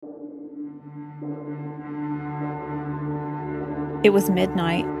It was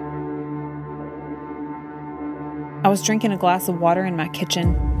midnight. I was drinking a glass of water in my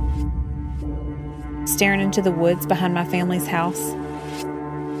kitchen, staring into the woods behind my family's house,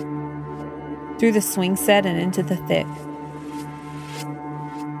 through the swing set and into the thick.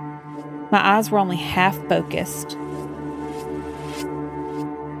 My eyes were only half focused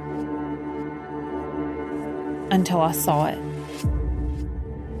until I saw it.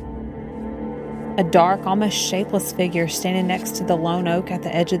 A dark, almost shapeless figure standing next to the lone oak at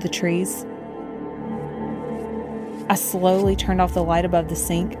the edge of the trees. I slowly turned off the light above the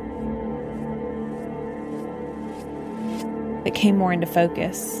sink. It came more into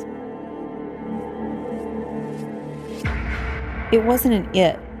focus. It wasn't an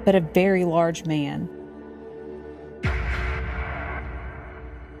it, but a very large man.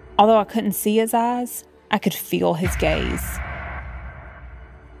 Although I couldn't see his eyes, I could feel his gaze.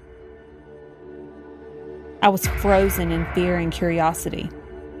 I was frozen in fear and curiosity.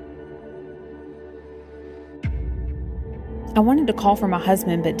 I wanted to call for my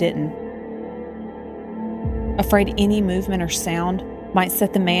husband, but didn't. Afraid any movement or sound might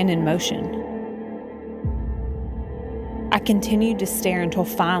set the man in motion. I continued to stare until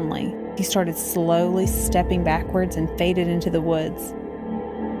finally he started slowly stepping backwards and faded into the woods.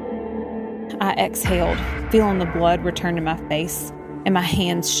 I exhaled, feeling the blood return to my face and my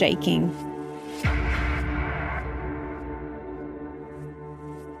hands shaking.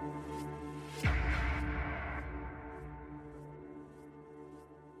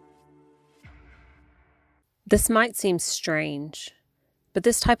 This might seem strange, but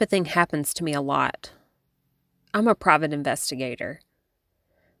this type of thing happens to me a lot. I'm a private investigator.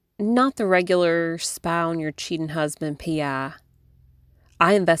 Not the regular spy on your cheating husband PI.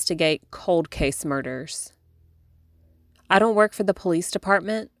 I investigate cold case murders. I don't work for the police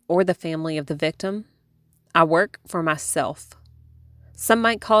department or the family of the victim. I work for myself. Some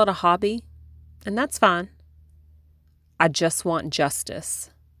might call it a hobby, and that's fine. I just want justice.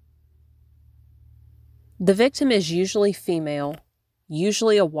 The victim is usually female,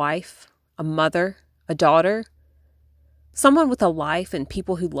 usually a wife, a mother, a daughter, someone with a life and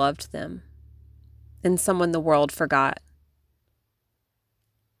people who loved them, and someone the world forgot.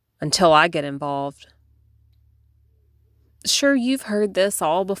 Until I get involved. Sure, you've heard this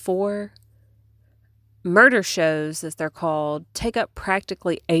all before. Murder shows, as they're called, take up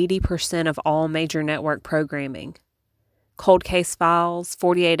practically 80% of all major network programming. Cold Case Files,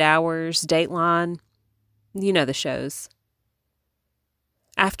 48 Hours, Dateline. You know the shows.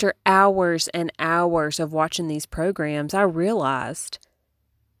 After hours and hours of watching these programs, I realized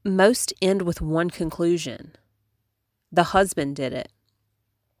most end with one conclusion. The husband did it.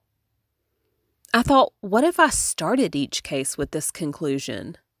 I thought, what if I started each case with this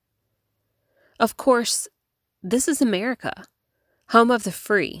conclusion? Of course, this is America, home of the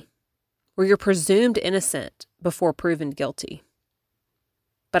free, where you're presumed innocent before proven guilty.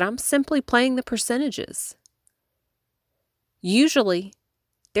 But I'm simply playing the percentages. Usually,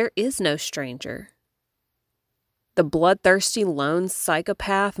 there is no stranger. The bloodthirsty lone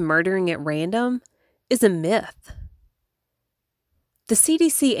psychopath murdering at random is a myth. The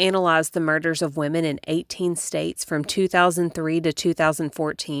CDC analyzed the murders of women in 18 states from 2003 to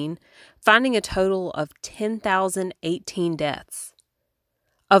 2014, finding a total of 10,018 deaths.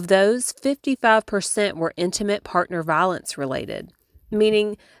 Of those, 55% were intimate partner violence related,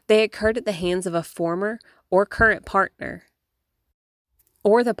 meaning they occurred at the hands of a former or current partner,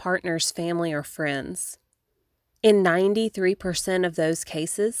 or the partner's family or friends. In 93% of those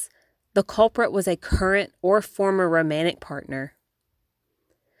cases, the culprit was a current or former romantic partner.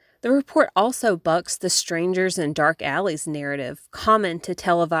 The report also bucks the strangers in dark alleys narrative common to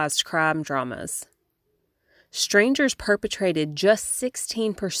televised crime dramas. Strangers perpetrated just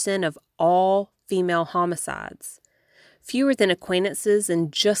 16% of all female homicides, fewer than acquaintances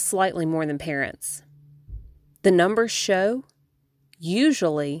and just slightly more than parents. The numbers show,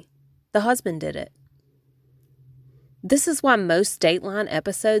 usually, the husband did it. This is why most Dateline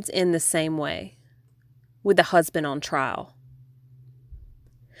episodes end the same way, with the husband on trial.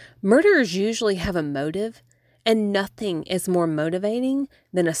 Murderers usually have a motive, and nothing is more motivating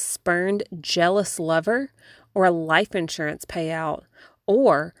than a spurned, jealous lover, or a life insurance payout,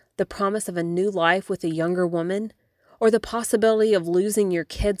 or the promise of a new life with a younger woman, or the possibility of losing your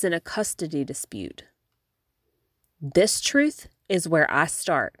kids in a custody dispute. This truth is where I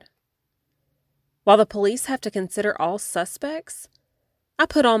start. While the police have to consider all suspects, I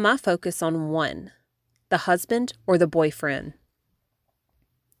put all my focus on one, the husband or the boyfriend.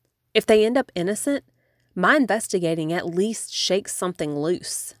 If they end up innocent, my investigating at least shakes something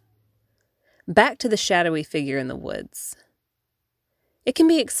loose. Back to the shadowy figure in the woods. It can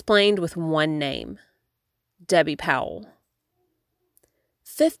be explained with one name: Debbie Powell.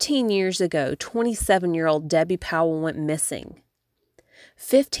 15 years ago, 27-year-old Debbie Powell went missing.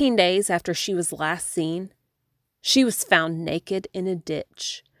 15 days after she was last seen, she was found naked in a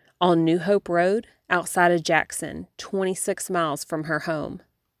ditch on New Hope Road outside of Jackson, 26 miles from her home.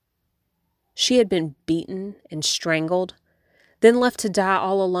 She had been beaten and strangled, then left to die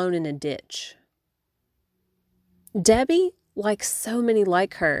all alone in a ditch. Debbie, like so many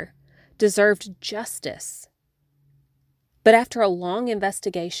like her, deserved justice. But after a long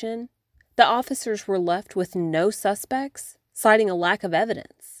investigation, the officers were left with no suspects, citing a lack of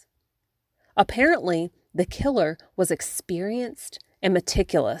evidence. Apparently, the killer was experienced and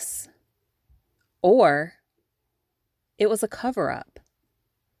meticulous. Or it was a cover-up.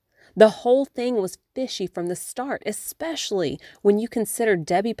 The whole thing was fishy from the start, especially when you consider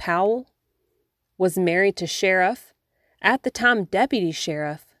Debbie Powell was married to Sheriff, at the time Deputy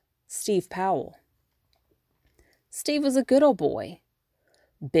Sheriff, Steve Powell. Steve was a good old boy.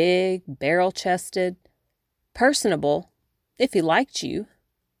 Big, barrel-chested, personable, if he liked you.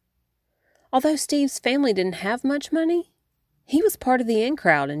 Although Steve's family didn't have much money, he was part of the in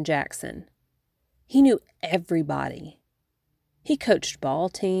crowd in Jackson. He knew everybody. He coached ball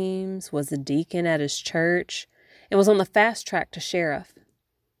teams, was a deacon at his church, and was on the fast track to sheriff.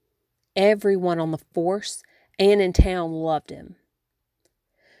 Everyone on the force and in town loved him.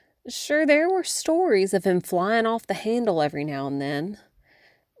 Sure, there were stories of him flying off the handle every now and then.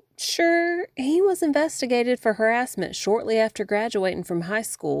 Sure, he was investigated for harassment shortly after graduating from high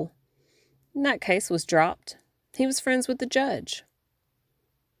school. That case was dropped. He was friends with the judge.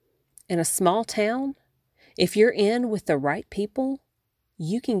 In a small town, if you're in with the right people,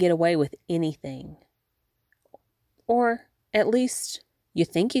 you can get away with anything. Or at least you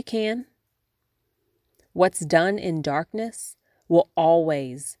think you can. What's done in darkness will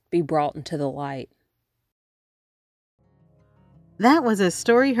always be brought into the light. That was a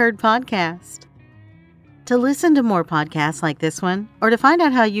Story Heard podcast. To listen to more podcasts like this one, or to find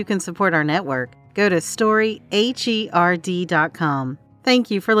out how you can support our network, go to storyherd.com.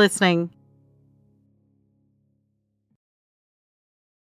 Thank you for listening.